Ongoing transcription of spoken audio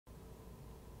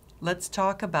Let's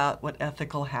talk about what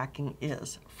ethical hacking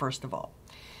is, first of all.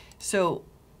 So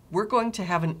we're going to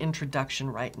have an introduction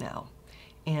right now.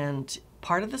 And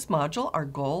part of this module, our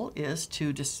goal is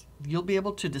to you'll be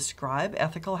able to describe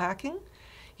ethical hacking.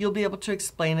 You'll be able to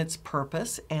explain its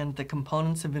purpose and the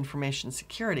components of information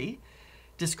security,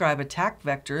 describe attack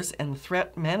vectors and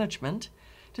threat management,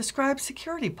 describe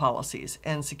security policies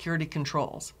and security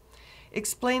controls,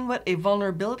 explain what a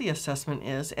vulnerability assessment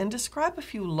is, and describe a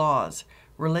few laws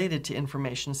related to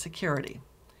information security.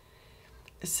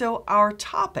 So our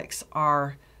topics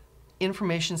are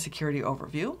information security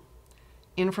overview,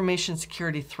 information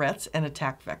security threats and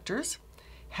attack vectors,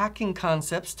 hacking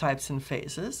concepts, types and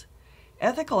phases,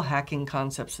 ethical hacking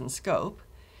concepts and scope,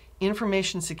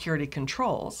 information security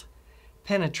controls,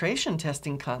 penetration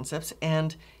testing concepts,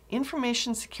 and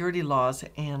information security laws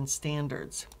and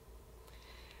standards.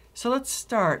 So let's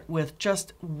start with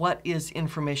just what is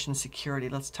information security.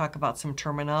 Let's talk about some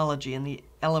terminology and the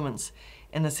elements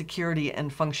and the security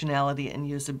and functionality and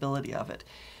usability of it.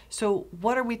 So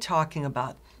what are we talking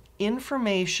about?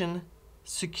 Information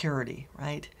security,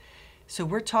 right? So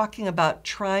we're talking about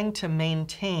trying to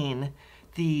maintain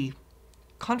the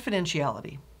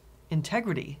confidentiality,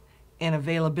 integrity, and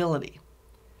availability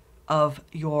of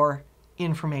your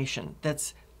information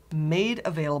that's made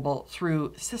available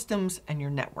through systems and your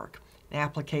network and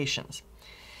applications.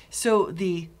 So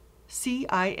the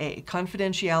CIA,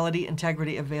 confidentiality,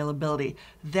 integrity, availability,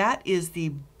 that is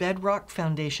the bedrock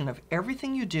foundation of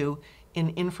everything you do in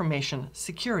information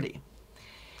security.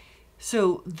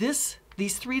 So these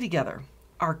three together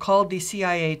are called the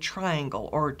CIA triangle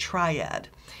or triad.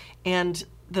 And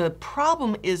the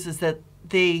problem is that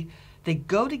they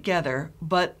go together,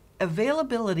 but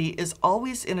availability is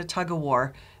always in a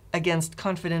tug-of-war against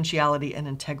confidentiality and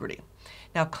integrity.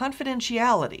 Now,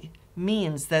 confidentiality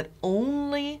means that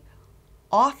only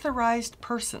authorized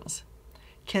persons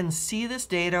can see this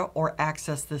data or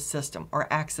access this system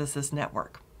or access this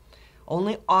network.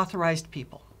 Only authorized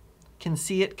people can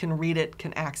see it, can read it,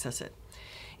 can access it.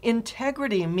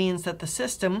 Integrity means that the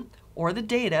system or the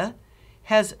data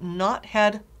has not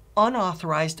had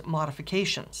unauthorized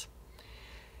modifications.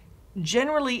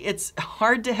 Generally, it's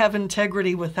hard to have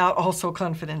integrity without also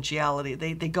confidentiality.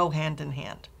 They go hand in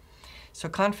hand. So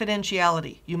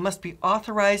confidentiality, you must be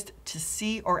authorized to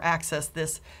see or access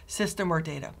this system or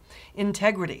data.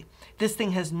 Integrity, this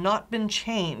thing has not been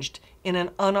changed in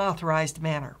an unauthorized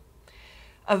manner.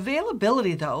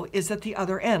 Availability, though, is at the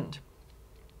other end.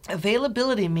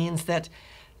 Availability means that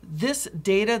this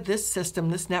data, this system,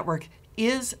 this network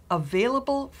is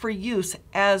available for use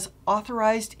as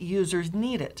authorized users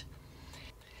need it.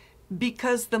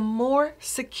 Because the more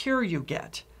secure you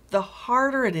get, the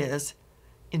harder it is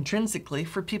intrinsically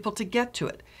for people to get to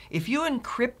it. If you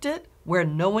encrypt it where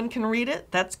no one can read it,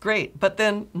 that's great, but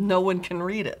then no one can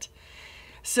read it.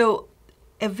 So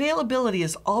availability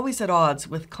is always at odds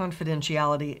with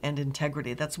confidentiality and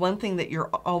integrity. That's one thing that you're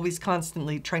always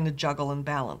constantly trying to juggle and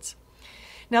balance.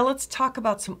 Now let's talk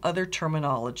about some other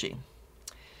terminology.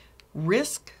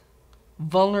 Risk,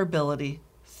 vulnerability,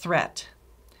 threat.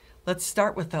 Let's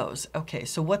start with those. Okay,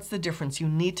 so what's the difference? You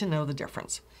need to know the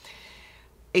difference.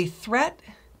 A threat,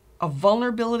 a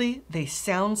vulnerability, they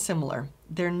sound similar.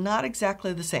 They're not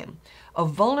exactly the same. A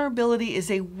vulnerability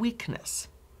is a weakness.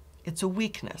 It's a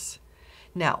weakness.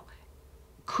 Now,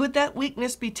 could that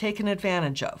weakness be taken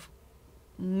advantage of?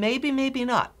 Maybe, maybe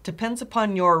not. Depends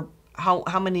upon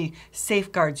how many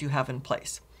safeguards you have in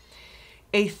place.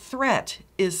 A threat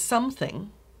is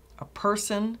something, a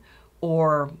person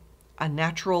or a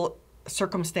natural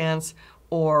circumstance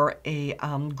or a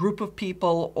group of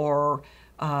people or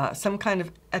some kind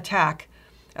of attack.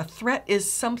 A threat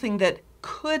is something that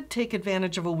could take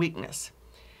advantage of a weakness,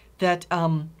 that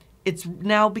it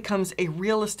now becomes a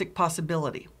realistic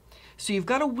possibility. So you've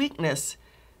got a weakness,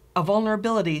 a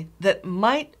vulnerability that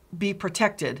might be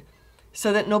protected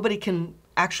so that nobody can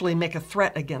actually make a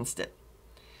threat against it.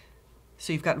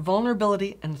 So you've got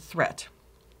vulnerability and threat.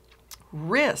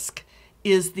 Risk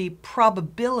is the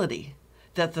probability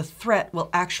that the threat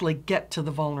will actually get to the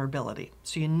vulnerability.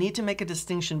 So you need to make a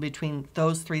distinction between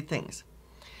those three things.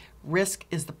 Risk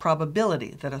is the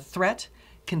probability that a threat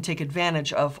can take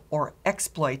advantage of or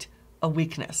exploit a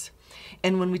weakness.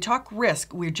 And when we talk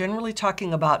risk, we're generally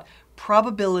talking about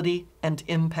probability and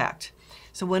impact.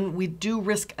 So when we do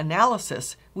risk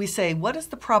analysis, we say, what is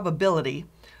the probability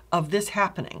of this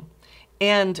happening?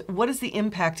 And what is the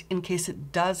impact in case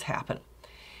it does happen?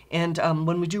 And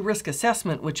when we do risk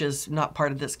assessment, which is not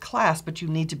part of this class, but you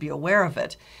need to be aware of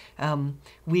it,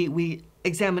 we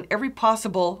examine every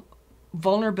possible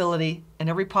vulnerability and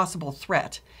every possible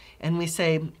threat. And we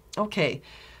say, okay,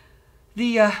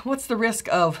 What's the risk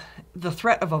of the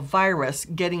threat of a virus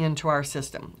getting into our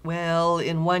system? Well,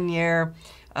 in 1 year,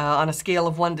 on a scale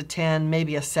of 1 to 10,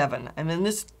 maybe a 7. I mean,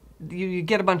 you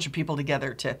get a bunch of people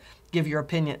together to give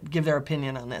their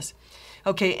opinion on this.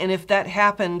 Okay, and if that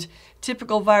happened,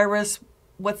 typical virus,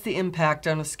 what's the impact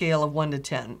on a scale of 1 to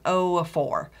 10? Oh, a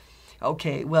 4.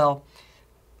 Okay, well,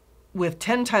 with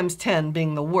 10 times 10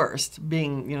 being the worst,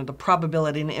 being the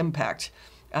probability and impact,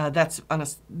 that's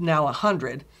now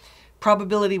 100.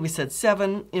 Probability, we said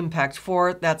 7, impact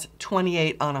 4, that's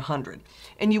 28 on 100.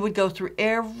 And you would go through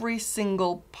every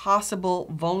single possible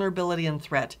vulnerability and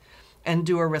threat and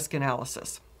do a risk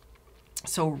analysis.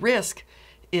 So risk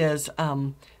is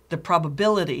the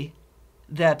probability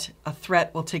that a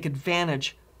threat will take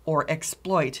advantage or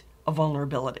exploit a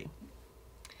vulnerability.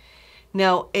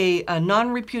 Now, a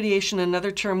non-repudiation, another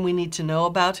term we need to know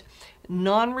about.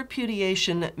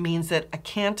 Non-repudiation means that I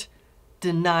can't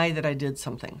deny that I did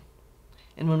something.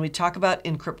 And when we talk about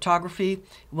in cryptography,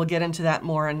 we'll get into that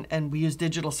more, and we use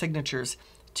digital signatures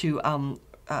to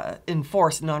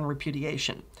enforce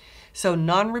non-repudiation. So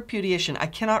non-repudiation, I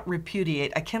cannot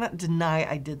repudiate, I cannot deny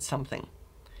I did something.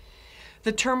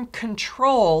 The term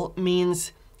control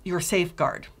means your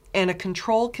safeguard, and a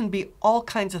control can be all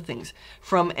kinds of things,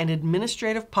 from an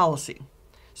administrative policy.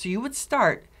 So you would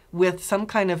start with some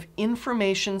kind of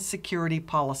information security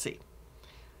policy.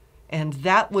 And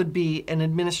that would be an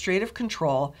administrative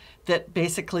control that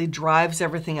basically drives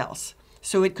everything else.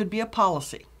 So it could be a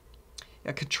policy.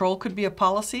 A control could be a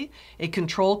policy. A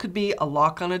control could be a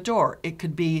lock on a door. It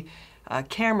could be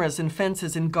cameras and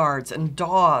fences and guards and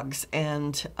dogs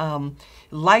and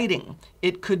lighting.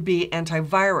 It could be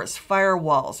antivirus,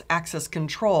 firewalls, access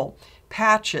control,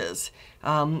 patches.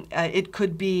 It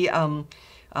could be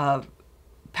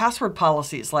password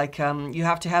policies, like you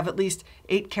have to have at least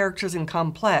 8 characters in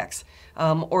complex,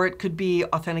 or it could be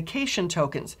authentication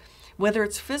tokens. Whether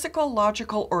it's physical,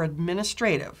 logical, or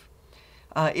administrative,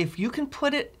 if you can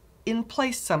put it in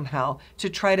place somehow to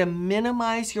try to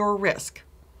minimize your risk,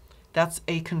 that's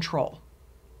a control.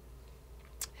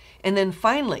 And then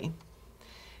finally,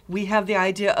 we have the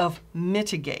idea of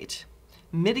mitigate.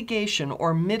 Mitigation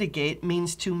or mitigate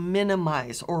means to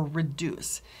minimize or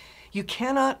reduce. You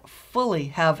cannot fully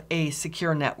have a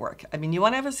secure network. I mean, you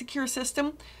want to have a secure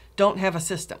system? Don't have a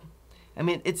system. I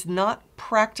mean, it's not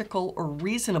practical or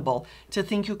reasonable to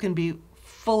think you can be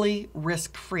fully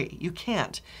risk-free. You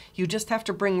can't. You just have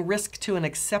to bring risk to an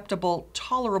acceptable,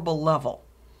 tolerable level.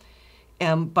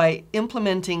 And by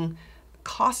implementing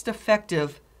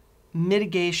cost-effective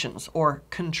mitigations or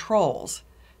controls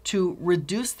to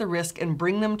reduce the risk and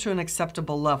bring them to an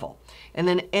acceptable level. And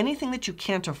then anything that you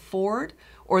can't afford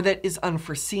or that is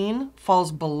unforeseen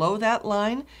falls below that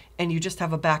line, and you just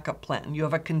have a backup plan. You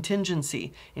have a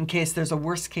contingency in case there's a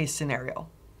worst case scenario.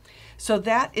 So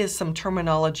that is some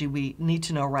terminology we need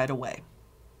to know right away.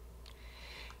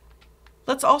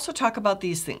 Let's also talk about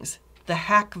these things. The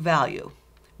hack value.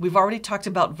 We've already talked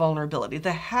about vulnerability.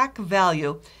 The hack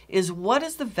value is what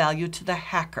is the value to the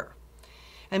hacker?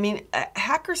 I mean,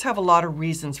 hackers have a lot of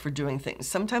reasons for doing things.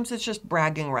 Sometimes it's just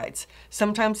bragging rights.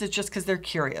 Sometimes it's just because they're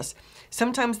curious.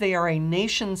 Sometimes they are a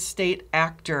nation-state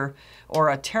actor or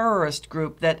a terrorist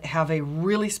group that have a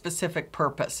really specific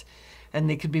purpose, and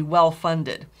they could be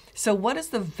well-funded. So what is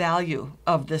the value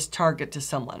of this target to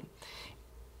someone?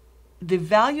 The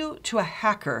value to a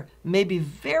hacker may be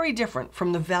very different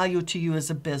from the value to you as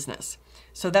a business.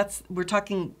 So we're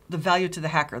talking the value to the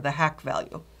hacker, the hack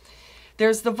value.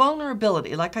 There's the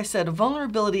vulnerability. Like I said, a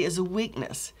vulnerability is a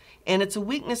weakness, and it's a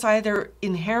weakness either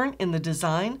inherent in the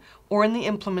design or in the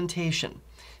implementation.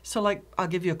 So I'll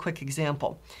give you a quick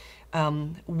example.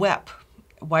 WEP,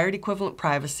 Wired Equivalent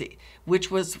Privacy, which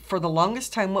was for the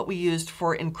longest time what we used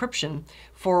for encryption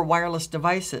for wireless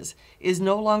devices, is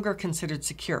no longer considered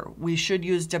secure. We should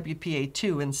use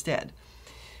WPA2 instead.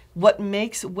 What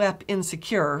makes WEP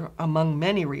insecure, among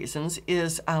many reasons,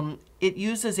 is it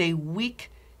uses a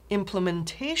weak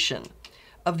implementation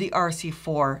of the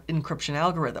RC4 encryption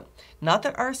algorithm. Not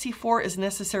that RC4 is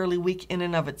necessarily weak in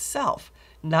and of itself,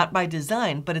 not by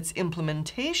design, but its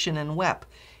implementation in WEP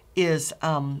is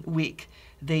weak.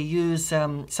 They use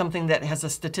something that has a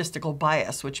statistical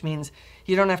bias, which means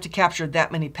you don't have to capture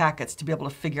that many packets to be able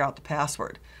to figure out the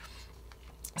password.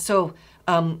 So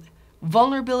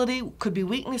vulnerability could be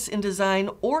weakness in design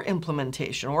or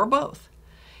implementation, or both.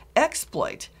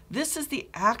 Exploit, this is the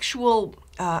actual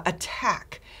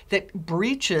attack that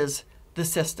breaches the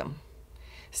system.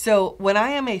 So when I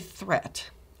am a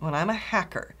threat, when I'm a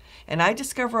hacker, and I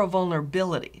discover a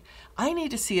vulnerability, I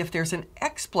need to see if there's an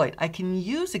exploit I can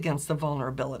use against the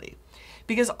vulnerability.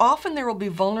 because often there will be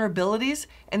vulnerabilities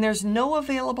and there's no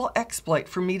available exploit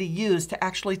for me to use to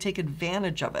actually take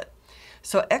advantage of it.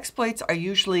 So exploits are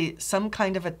usually some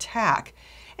kind of attack,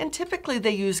 and typically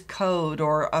they use code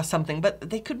or something, but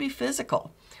they could be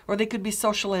physical or they could be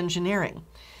social engineering.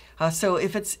 So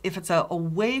if it's a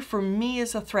way for me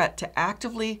as a threat to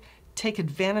actively take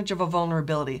advantage of a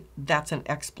vulnerability, that's an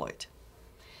exploit.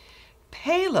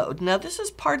 Payload. Now this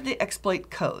is part of the exploit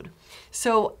code.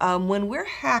 So when we're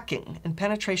hacking and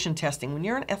penetration testing, when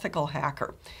you're an ethical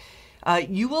hacker,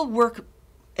 you will work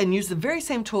and use the very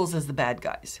same tools as the bad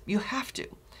guys. You have to.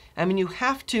 I mean, you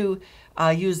have to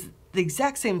use the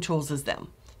exact same tools as them.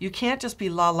 You can't just be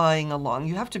la-laing along.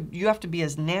 You have to be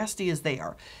as nasty as they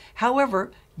are.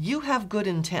 However, you have good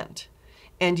intent,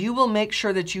 and you will make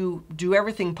sure that you do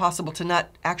everything possible to not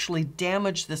actually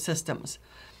damage the systems.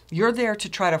 You're there to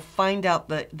try to find out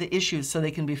the issues so they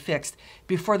can be fixed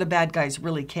before the bad guys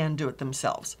really can do it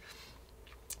themselves.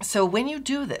 So when you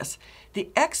do this, the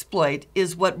exploit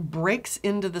is what breaks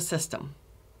into the system.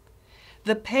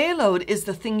 The payload is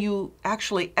the thing you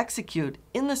actually execute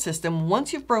in the system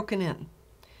once you've broken in.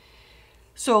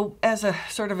 So as a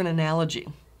sort of an analogy,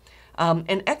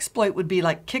 an exploit would be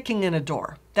like kicking in a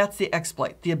door. That's the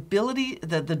exploit. The ability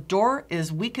that the door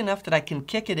is weak enough that I can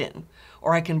kick it in,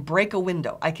 or I can break a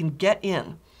window. I can get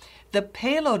in. The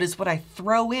payload is what I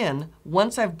throw in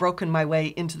once I've broken my way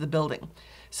into the building.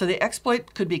 So the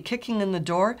exploit could be kicking in the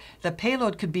door. The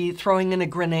payload could be throwing in a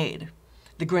grenade.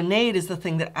 The grenade is the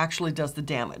thing that actually does the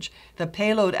damage. The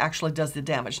payload actually does the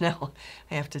damage. Now,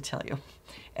 I have to tell you,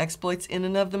 exploits in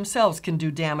and of themselves can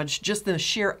do damage. Just the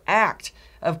sheer act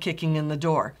of kicking in the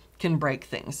door can break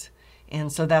things.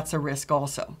 And so that's a risk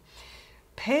also.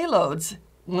 Payloads,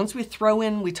 once we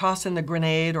toss in the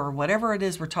grenade or whatever it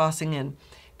is we're tossing in,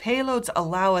 payloads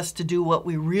allow us to do what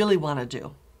we really want to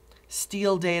do.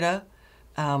 Steal data,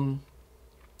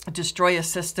 destroy a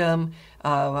system,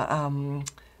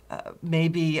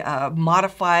 maybe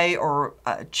modify or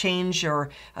change or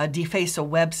deface a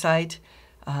website,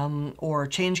 or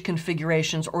change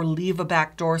configurations, or leave a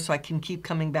back door so I can keep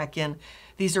coming back in.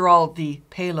 These are all the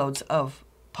payloads of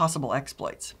possible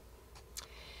exploits.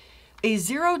 A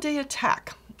zero-day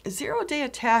attack. A zero-day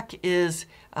attack is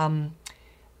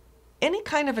any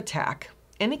kind of attack,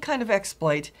 any kind of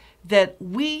exploit that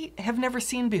we have never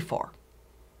seen before.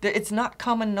 It's not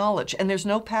common knowledge, and there's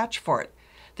no patch for it.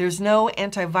 There's no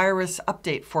antivirus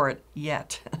update for it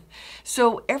yet.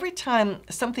 So every time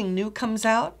something new comes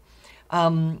out,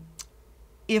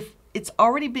 if it's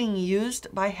already being used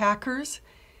by hackers,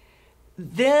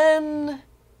 then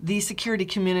the security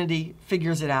community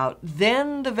figures it out.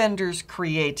 Then the vendors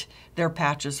create their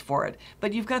patches for it.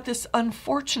 But you've got this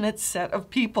unfortunate set of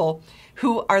people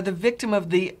who are the victim of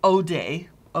the O-Day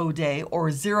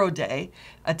or zero-day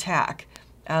attack.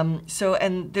 And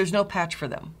there's no patch for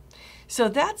them. So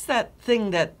that's that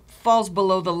thing that falls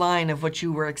below the line of what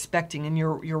you were expecting in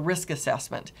your risk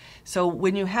assessment. So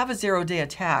when you have a zero-day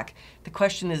attack, the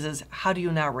question is how do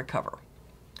you now recover?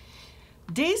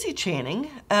 Daisy chaining,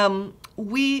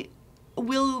 we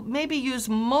will maybe use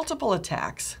multiple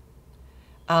attacks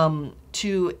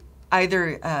to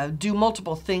either do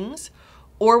multiple things,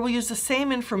 or we'll use the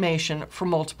same information for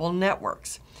multiple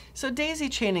networks. So daisy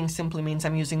chaining simply means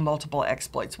I'm using multiple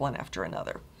exploits one after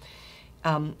another.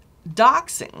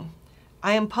 Doxing,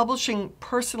 I am publishing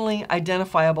personally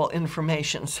identifiable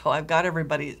information. So I've got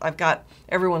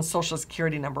everyone's social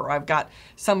security number. I've got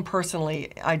some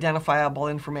personally identifiable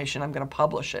information. I'm going to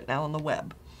publish it now on the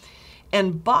web.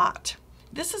 And bot,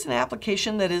 this is an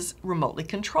application that is remotely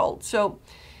controlled. So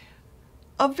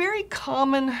a very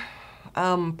common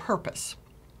purpose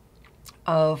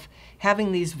of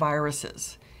having these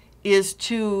viruses is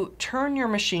to turn your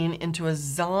machine into a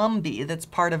zombie that's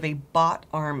part of a bot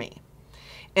army.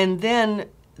 And then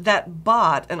that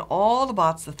bot and all the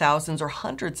bots, the thousands or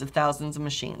hundreds of thousands of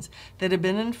machines that have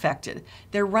been infected,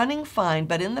 they're running fine,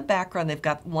 but in the background they've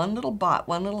got one little bot,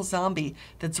 one little zombie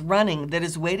that's running, that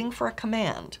is waiting for a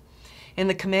command. And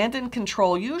the command and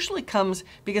control usually comes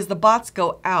because the bots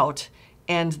go out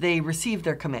and they receive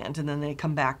their command and then they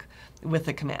come back with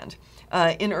the command.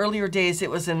 In earlier days, it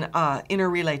was an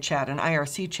inter-relay chat, an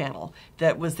IRC channel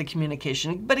that was the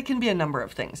communication, but it can be a number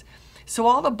of things. So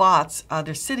all the bots,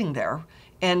 they're sitting there,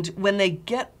 and when they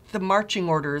get the marching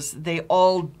orders, they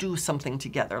all do something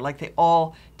together. Like they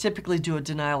all typically do a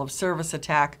denial of service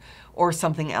attack or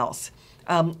something else.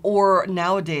 Or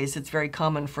nowadays, it's very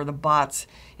common for the bots,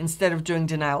 instead of doing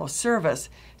denial of service,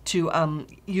 to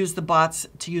use the bots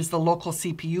to use the local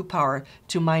CPU power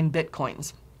to mine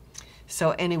Bitcoins.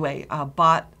 So anyway,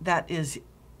 bot, that is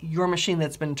your machine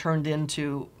that's been turned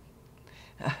into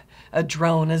a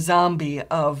drone, a zombie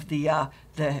of the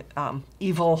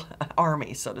evil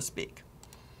army, so to speak.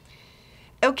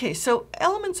 Okay, so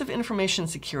elements of information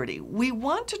security. We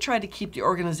want to try to keep the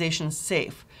organization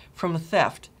safe from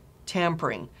theft,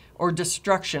 tampering, or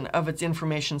destruction of its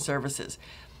information services.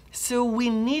 So we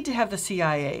need to have the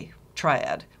CIA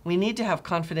triad. We need to have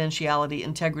confidentiality,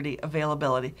 integrity,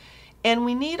 availability, and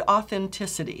we need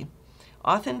authenticity.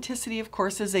 Authenticity, of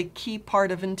course, is a key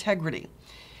part of integrity.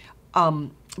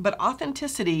 But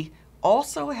authenticity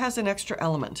also has an extra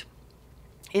element.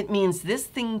 It means this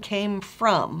thing came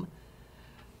from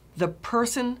the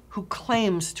person who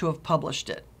claims to have published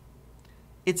it.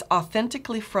 It's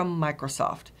authentically from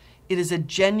Microsoft. It is a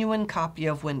genuine copy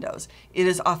of Windows. It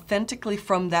is authentically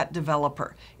from that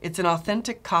developer. It's an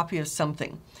authentic copy of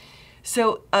something.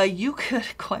 So you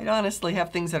could quite honestly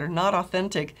have things that are not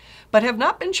authentic, but have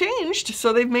not been changed,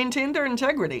 so they've maintained their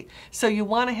integrity. So you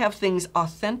want to have things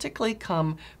authentically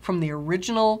come from the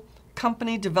original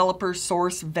company, developer,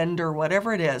 source, vendor,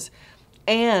 whatever it is,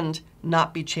 and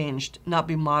not be changed, not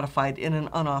be modified in an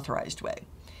unauthorized way.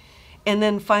 And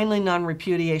then finally,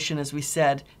 non-repudiation, as we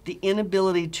said, the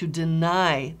inability to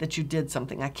deny that you did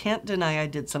something. I can't deny I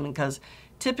did something because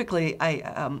typically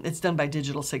it's done by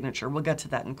digital signature. We'll get to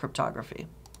that in cryptography.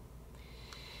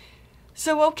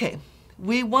 So, okay,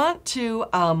 we want to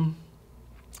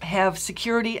have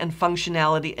security and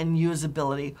functionality and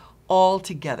usability all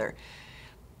together.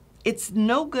 It's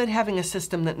no good having a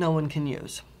system that no one can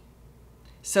use.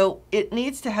 So it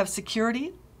needs to have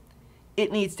security,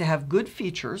 it needs to have good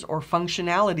features or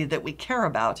functionality that we care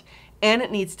about, and it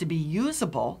needs to be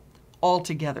usable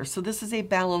altogether. So this is a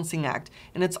balancing act,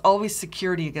 and it's always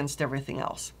security against everything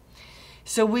else.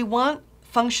 So we want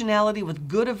functionality with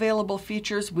good available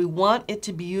features. We want it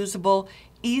to be usable,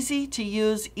 easy to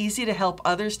use, easy to help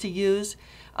others to use.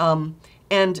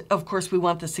 And of course, we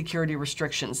want the security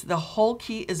restrictions. The whole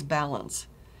key is balance.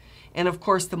 And of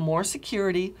course, the more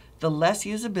security, the less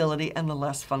usability, and the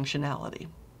less functionality.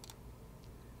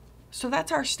 So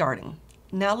that's our starting.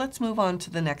 Now let's move on to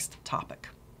the next topic.